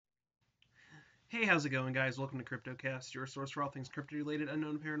Hey, how's it going, guys? Welcome to Cryptocast, your source for all things crypto-related,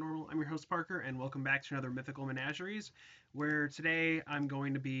 unknown, and paranormal. I'm your host, Parker, and welcome back to another Mythical Menageries, where today I'm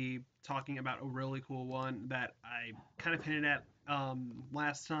going to be talking about a really cool one that I kind of hinted at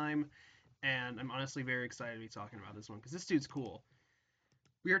last time, and I'm honestly very excited to be talking about this one, because this dude's cool.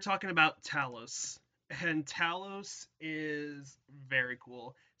 We are talking about Talos, and Talos is very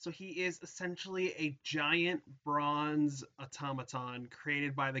cool. So he is essentially a giant bronze automaton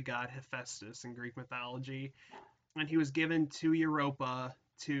created by the god Hephaestus in Greek mythology, and he was given to Europa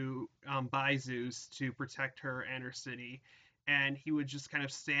to by Zeus to protect her and her city. And he would just kind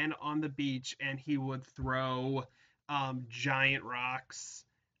of stand on the beach and he would throw giant rocks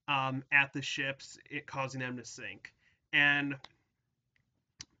at the ships, it causing them to sink. And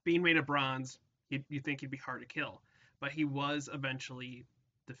being made of bronze, you think he'd be hard to kill, but he was eventually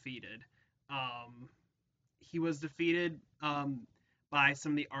defeated. Um, he was defeated by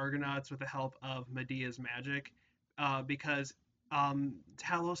some of the Argonauts with the help of Medea's magic, because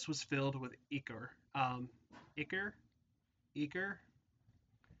Talos was filled with Ichor. Ichor? Ichor?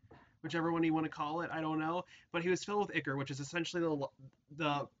 Whichever one you want to call it, I don't know. But he was filled with Ichor, which is essentially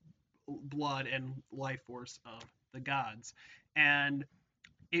the blood and life force of the gods. And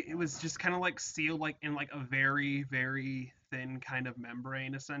it was just kind of like sealed like in like a very very thin kind of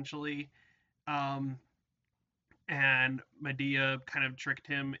membrane essentially. um and Medea kind of tricked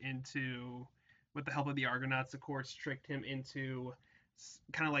him into, with the help of the Argonauts of course, tricked him into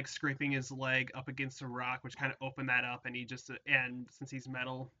kind of like scraping his leg up against a rock, which kind of opened that up, and he just, and since he's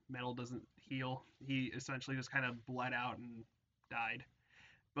metal doesn't heal, he essentially just kind of bled out and died.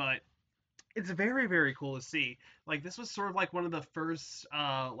 But it's very very cool to see. Like this was sort of like one of the first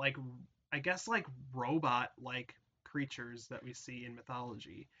like I guess like robot like creatures that we see in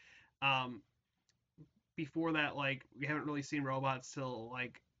mythology. um Before that, like, we haven't really seen robots till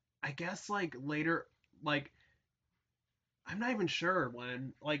like, I guess like later, like, I'm not even sure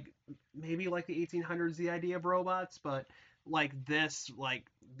when, like, maybe like the 1800s, the idea of robots. But like this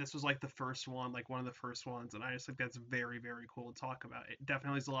was like the first one, like one of the first ones, and I just think that's very very cool to talk about. It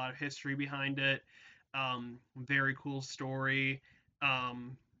definitely has a lot of history behind it. Very cool story.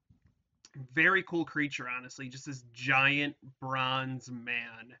 um Very cool creature, honestly, just this giant bronze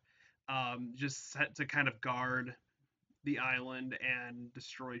man, just set to kind of guard the island and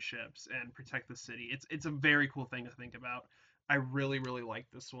destroy ships and protect the city. It's a very cool thing to think about. I really really like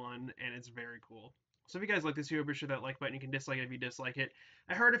this one, and it's very cool. So if you guys like this video, be sure that like button. You can dislike it if you dislike it.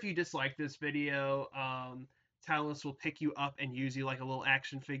 I heard if you dislike this video, Talos will pick you up and use you like a little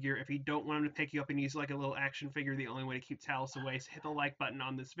action figure. If you don't want him to pick you up and use you like a little action figure, the only way to keep Talos away is hit the like button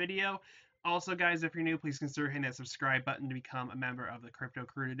on this video. Also, guys, if you're new, please consider hitting that subscribe button to become a member of the Crypto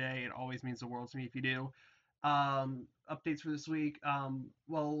Crew today. It always means the world to me if you do. Updates for this week.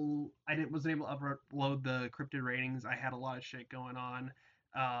 Well, I didn't wasn't able to upload the cryptid ratings. I had a lot of shit going on.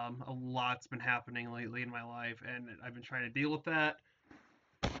 A lot's been happening lately in my life, and I've been trying to deal with that.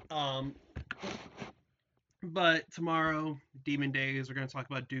 Um, but tomorrow, Demon Days, we're gonna talk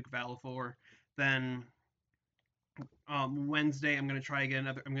about Duke Valifor. Then Wednesday, I'm gonna try to get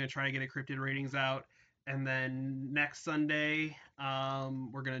a cryptid ratings out, and then next Sunday,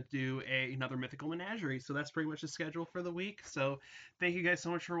 we're gonna do another Mythical Menagerie. So that's pretty much the schedule for the week. So thank you guys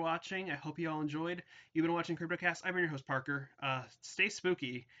so much for watching. I hope you all enjoyed. You've been watching Cryptocast. I've been your host Parker. Stay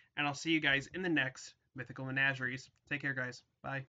spooky, and I'll see you guys in the next Mythical Menageries. Take care, guys. Bye.